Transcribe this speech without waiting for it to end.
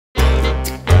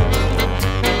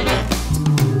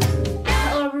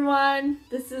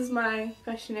This is my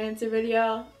question and answer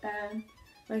video, and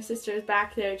my sister is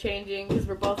back there changing because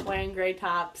we're both wearing gray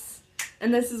tops.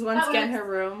 And this is once again her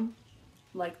room,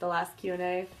 like the last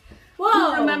Q&A. Whoa!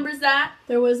 Who remembers that?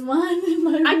 There was one in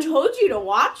my room. I told you to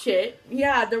watch it.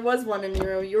 Yeah, there was one in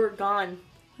your room. You were gone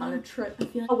on a trip.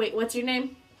 Oh wait, what's your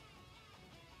name?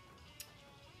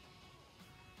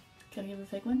 Can I give a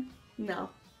fake one? No.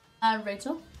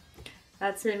 Rachel.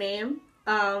 That's her name.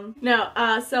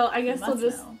 So I guess we'll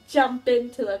just jump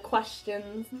into the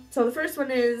questions. So the first one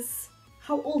is,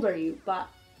 how old are you? But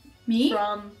me?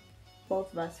 From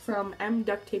both of us. From M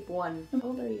Duct Tape 1. How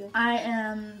old are you? I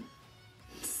am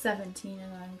 17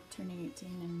 and I'm turning 18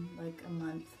 in like a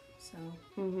month. So.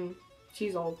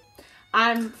 She's old.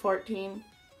 I'm 14.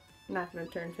 Not gonna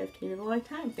turn 15 in a long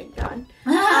time, thank God.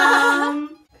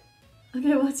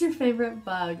 Okay, what's your favorite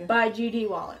bug? By GD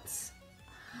Wallets.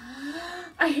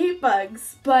 I hate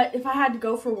bugs, but if I had to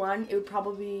go for one, it would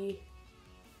probably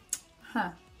be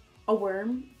a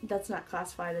worm. That's not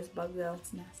classified as bug though.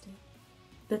 It's nasty.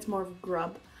 That's more of a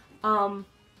grub.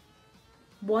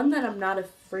 One that I'm not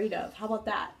afraid of. How about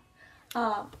that?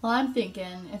 Well, I'm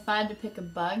thinking if I had to pick a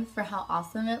bug for how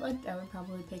awesome it looked, I would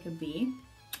probably pick a bee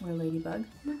or a ladybug.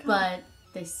 Oh, but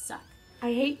they suck.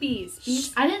 I hate bees.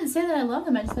 Bees. I didn't say that I love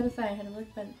them. I just said if I had to look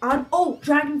at Oh,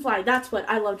 dragonfly. That's what.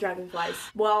 I love dragonflies.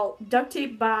 Well, Duct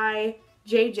Tape by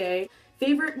JJ.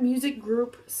 Favorite music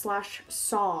group /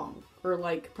 song. Or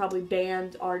like probably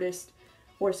band, artist,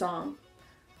 or song.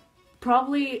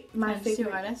 Probably my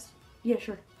favorite artist. Yeah,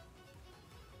 sure.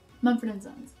 Mumford &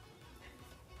 Sons.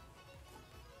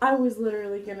 I was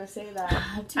literally gonna say that.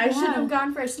 I should have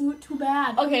gone first. Too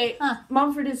bad. Okay,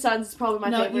 Mumford & Sons is probably my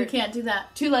favorite. No, you can't do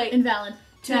that. Too late. Invalid.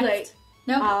 Too late.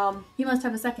 No. You must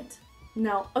have a second.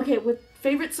 No. Okay, with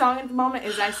favorite song at the moment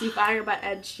is I See Fire by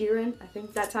Ed Sheeran. I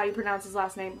think that's how you pronounce his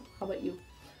last name. How about you?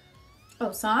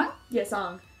 Oh, song? Yeah,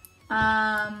 song.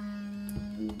 I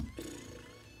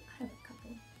have a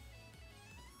couple.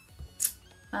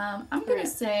 I'm gonna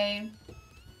say...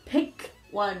 Pick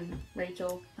one,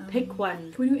 Rachel. Pick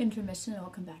one. Can we do intermission and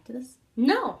we'll come back to this?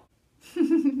 No.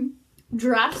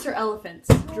 Giraffes or elephants?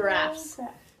 Giraffes. Oh,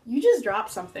 You just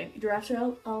dropped something. Giraffes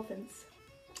or elephants?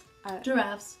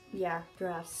 Giraffes. Yeah,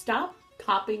 giraffes. Stop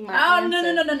copying my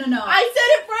answer. No. I said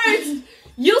it first!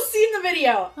 You'll see in the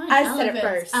video. Fine, I said it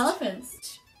first.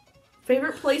 Elephants.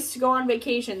 Favorite place to go on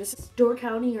vacation? This is Door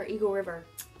County or Eagle River?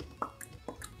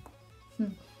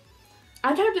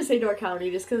 I'd have to say Door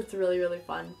County just because it's really, really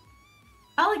fun.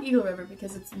 I like Eagle River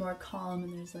because it's more calm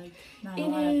and there's like not a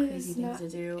lot of crazy things to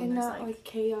do. And there's not like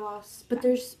chaos. But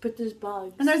there's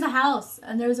bugs. And there's a house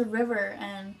and there's a river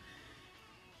and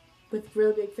with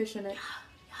really big fish in it.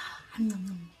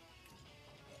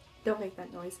 Don't make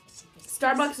that noise.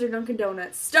 Starbucks or Dunkin'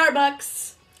 Donuts?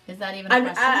 Starbucks! Is that even a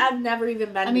question? I've never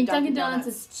even been to Dunkin' Donuts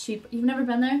is cheap. You've never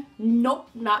been there? Nope,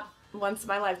 not once in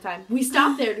my lifetime. We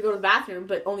stopped there to go to the bathroom,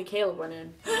 but only Caleb went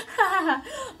in.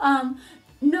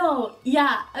 No,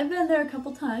 yeah, I've been there a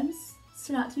couple times. It's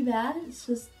not too bad. It's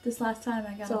just this last time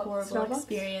I got a horrible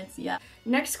experience. Yeah.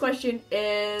 Next question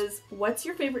is, what's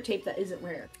your favorite tape that isn't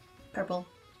rare? Purple.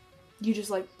 You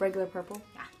just like regular purple?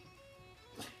 Yeah.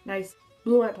 Nice.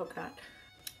 Blue White Polka Dot.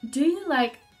 Do you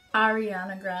like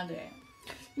Ariana Grande?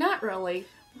 Not really.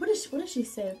 What does she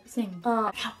sing?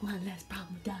 I got one less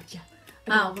problem without you.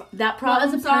 That problem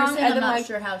as a song, person, I'm not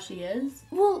sure how she is.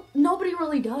 Well, nobody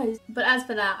really does. But as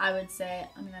for that, I would say,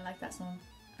 I like that song.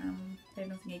 I have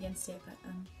nothing against it, but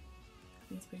I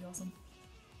think it's pretty awesome.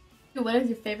 What is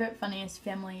your favorite, funniest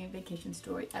family vacation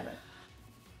story ever?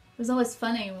 It was always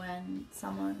funny when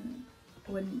someone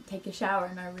wouldn't take a shower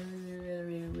in our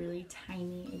really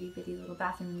tiny, itty-bitty little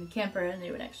bathroom in the camper, and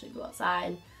they would actually go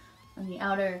outside on the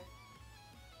outer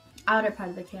part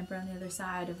of the camper on the other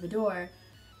side of the door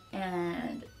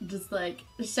and just like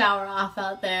shower off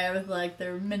out there with like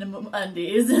their minimum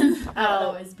undies. And that would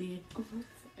always be.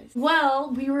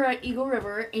 Well, we were at Eagle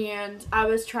River and I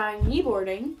was trying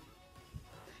kneeboarding,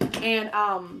 and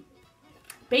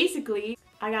basically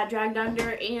I got dragged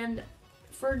under and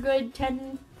for a good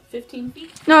 10-15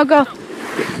 feet. No, go.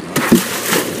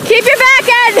 Keep your back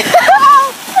end.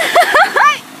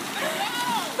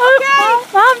 Okay.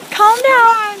 Mom, calm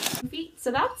down.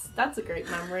 So that's a great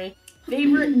memory.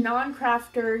 Favorite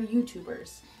non-crafter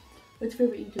YouTubers? What's your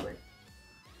favorite YouTuber?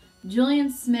 Julian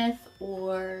Smith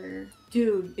or...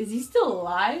 Dude, is he still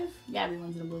alive? Yeah, every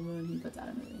once in a blue moon he puts out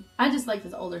a movie. I just like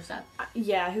his older stuff.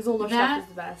 Yeah, his older stuff is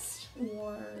the best.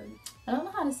 Or... I don't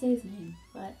know how to say his name,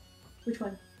 but... Which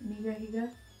one?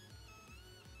 Higa?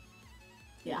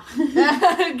 Yeah.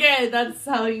 Okay, that's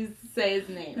how you say his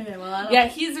name. Okay, well, I don't... Yeah,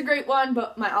 he's a great one,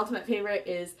 but my ultimate favorite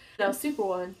is the Super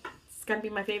one. It's gonna be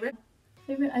my favorite.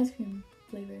 Favorite ice cream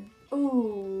flavor?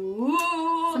 Ooh.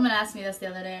 Someone asked me this the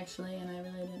other day, actually, and I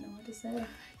really didn't know what to say.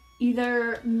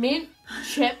 Either mint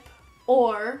chip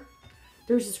or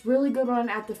there's this really good one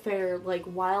at the fair, like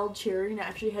wild cherry, and it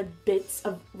actually had bits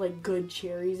of like good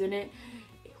cherries in it.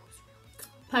 It was really good.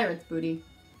 Pirate's Booty.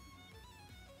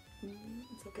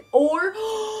 It's okay. Or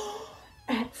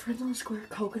at Friends on Square,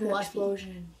 Coconut Coffee.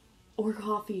 Explosion. Or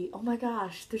coffee. Oh my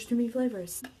gosh, there's too many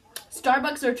flavors.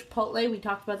 Starbucks or Chipotle, we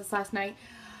talked about this last night.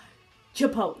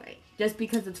 Chipotle. Just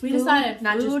because it's We food, decided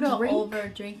not food just drink. over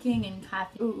drinking and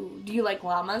coffee. Ooh, do you like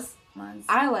llamas? Ones.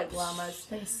 I like llamas.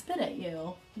 They spit at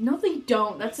you. No, they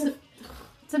don't. That's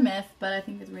It's a myth, but I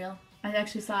think it's real. I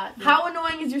actually saw it. How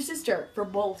annoying is your sister? For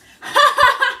both.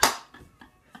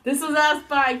 This was asked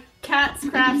by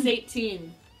CatsCrafts18.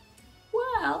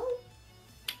 Well,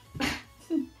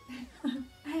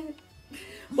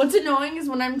 What's annoying is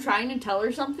when I'm trying to tell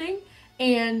her something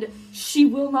and she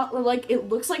will not, like, it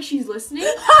looks like she's listening,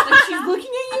 like she's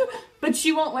looking at you, but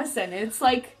she won't listen. And it's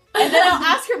like, and then I'll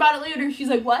ask her about it later. She's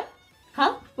like, what?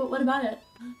 Huh? but what about it?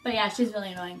 But yeah, she's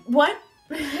really annoying. What?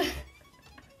 10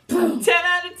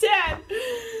 out of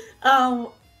 10.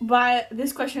 By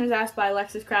this question is asked by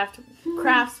Alexis Crafts.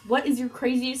 What is your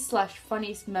craziest /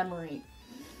 funniest memory?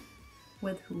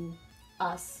 With who?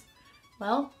 Us.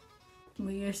 Well,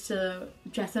 we used to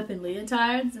dress up in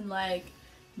leotards and like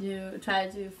try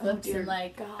to do flips dear and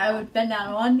like God. I would bend down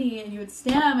on one knee and you would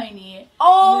stand on my knee.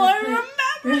 Oh, I And you would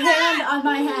put remember your hand that. on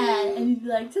my head and you'd be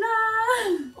like, ta-da!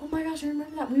 Oh my gosh, I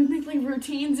remember that. We would make like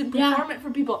routines and Yeah. perform it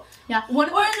for people. Yeah. One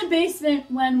Or in the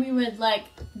basement when we would like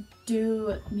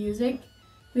do music,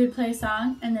 we would play a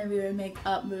song and then we would make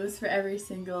up moves for every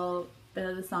single bit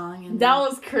of the song. And That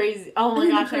was crazy. Oh my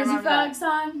the gosh, I Crazy remember Frog that.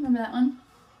 song. Remember that one?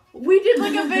 We did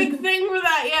like a big thing for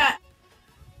that, yeah.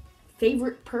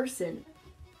 Favorite person?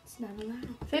 It's not allowed.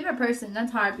 Favorite person?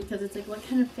 That's hard because it's like what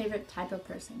kind of favorite type of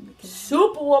person? Because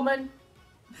Superwoman.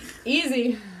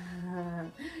 Easy.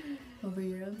 over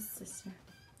your own sister.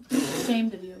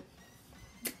 Ashamed of you.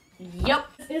 Yep.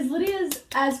 Is Lydia's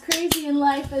as crazy in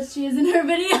life as she is in her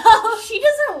video? She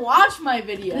doesn't watch my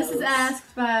videos. This is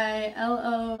asked by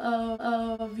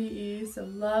LOOOVE, so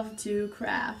love to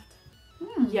craft.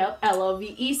 Yep,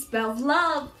 LOVE spells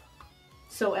love.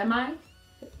 So am I?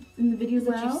 In the videos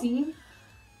that Well, you've seen?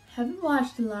 Haven't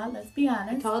watched a lot, let's be I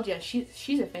honest. told you,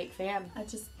 she's a fake fan.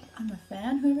 I'm a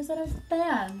fan? Whoever said I was a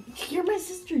fan? You're my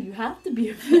sister, you have to be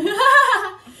a fan.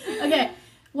 Okay,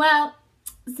 well,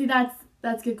 see, that's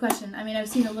a good question. I mean, I've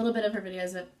seen a little bit of her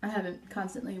videos, but I haven't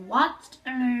constantly watched.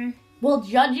 Well,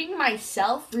 judging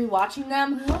myself, rewatching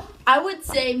them, I would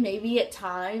say maybe at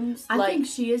times, I like, think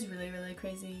she is really, really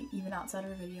crazy, even outside of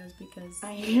her videos, because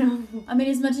I am. I mean,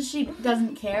 as much as she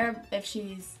doesn't care if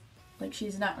she's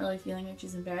not really feeling like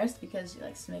she's embarrassed because she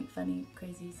likes to make funny,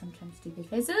 crazy, sometimes stupid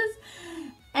faces.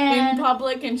 And in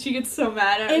public, and she gets so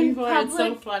mad at me in for it. It's so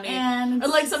public, funny. and Or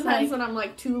like it's sometimes when I'm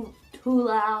like too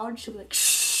loud, she'll be like,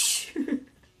 shh.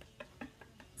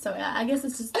 So yeah, I guess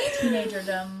it's just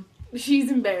teenagerdom.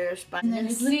 She's embarrassed by And then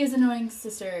this. is Lydia's annoying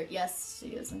sister? Yes,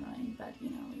 she is annoying, but you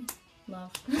know, we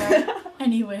love her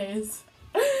anyways.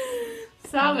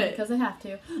 Stop it. Because I have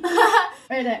to.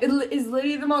 Right there. Is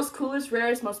Lydia the most coolest,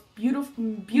 rarest, most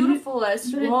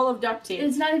beautifulest But it- roll of duct tape?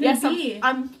 It's not even Yes, B.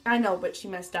 I know, but she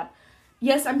messed up.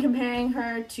 Yes, I'm comparing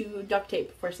her to duct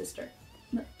tape for sister.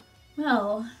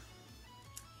 Well,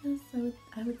 yes,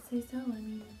 I would say so. I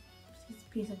mean, she's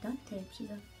a piece of duct tape. She's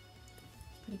a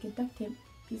pretty good duct tape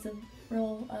piece of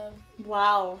roll of.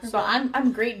 Wow. Her So roll.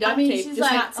 I'm great duct I mean, tape, she's just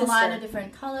like not a sister. lot of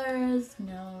different colors. You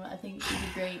know, I think she'd be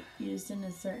great used in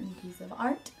a certain piece of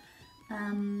art.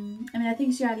 I mean, I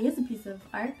think she already is a piece of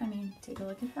art. I mean, take a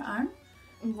look at her arm.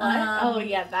 What? Oh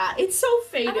yeah, that. It's so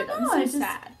faded. I don't know, I'm I so just-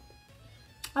 sad.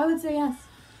 I would say yes.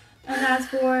 And as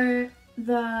for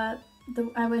the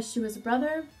I wish she was a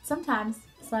brother. Sometimes,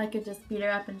 so I could just beat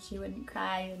her up and she wouldn't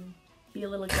cry and be a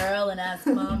little girl and ask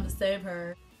mom to save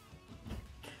her.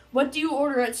 What do you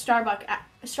order at Starbucks?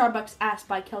 Starbucks asked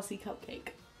by Kelsey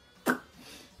Cupcake.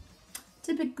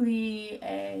 Typically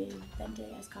a venti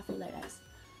iced coffee, light ice.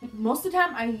 Most of the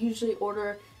time, I usually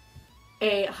order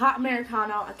a hot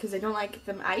Americano because I don't like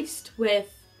them iced with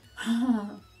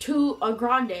a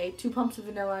grande, 2 pumps of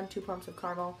vanilla and 2 pumps of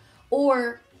caramel,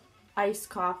 or iced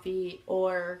coffee,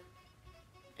 or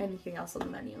anything else on the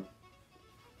menu.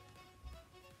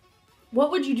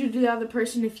 What would you do to the other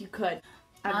person if you could?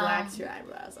 I'd wax your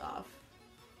eyebrows off.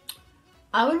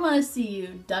 I would want to see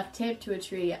you duct taped to a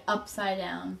tree upside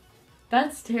down.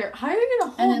 That's terrible. How are you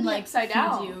gonna And hold then me like upside feed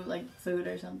down? you like food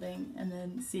or something and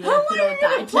then see if How am it'll I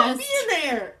gonna put digest. me in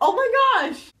there? Oh my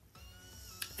gosh!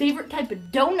 Favorite type of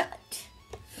donut?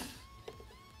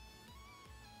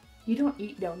 You don't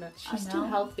eat donuts. She's I too know.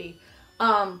 healthy.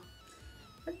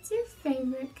 What's your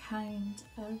favorite kind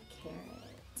of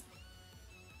carrot?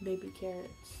 Baby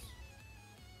carrots.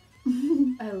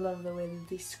 I love the way that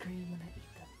they scream when I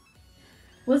eat them.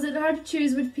 Was it hard to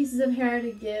choose which pieces of hair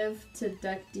to give to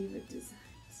Duck Diva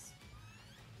Designs?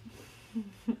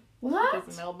 What?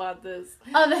 Doesn't know about this.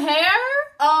 Of hair?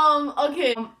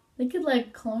 Okay. They could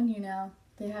like clone you now.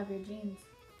 They have your genes.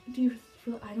 Do you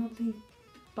feel? I don't think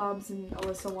Bobs and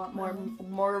Alyssa want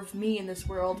more of me in this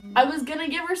world. I was gonna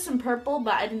give her some purple,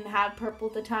 but I didn't have purple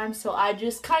at the time, so I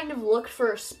just kind of looked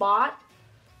for a spot,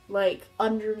 like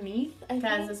underneath. I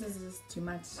Guys, think, this is just too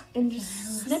much. and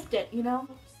just snipped it. You know.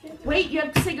 Wait, you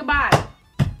have to say goodbye.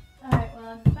 Alright,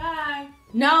 well, bye.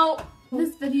 No.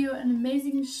 This video an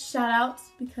amazing shout out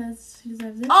because she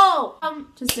deserves it. Oh.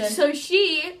 Just did. So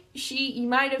she, you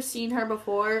might have seen her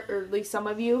before, or at least some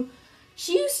of you.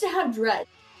 She used to have dreads.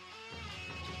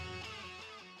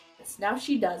 Now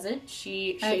she doesn't.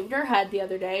 She shaved her head the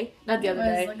other day. Not the other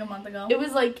day. It was like a month ago. It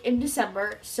was like in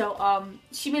December. So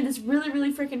she made this really,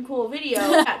 really freaking cool video.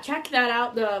 Yeah, check that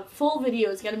out. The full video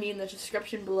is gonna be in the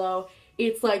description below.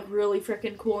 It's like really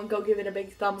freaking cool, and go give it a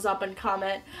big thumbs up and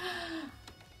comment.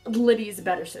 Liddy's a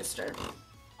better sister.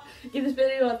 Give this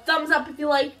video a thumbs up if you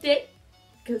liked it,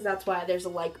 because that's why there's a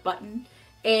like button.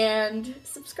 And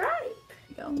subscribe.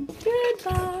 There you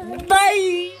go. Goodbye.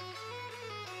 Bye.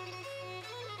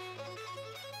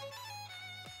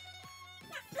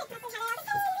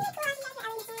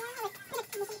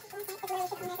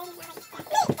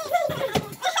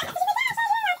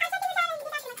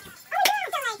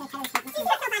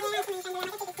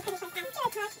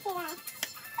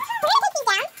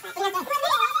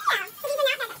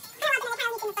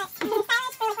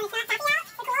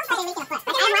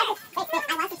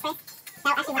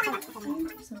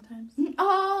 Sometimes.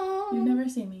 Oh. You've never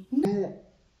seen me.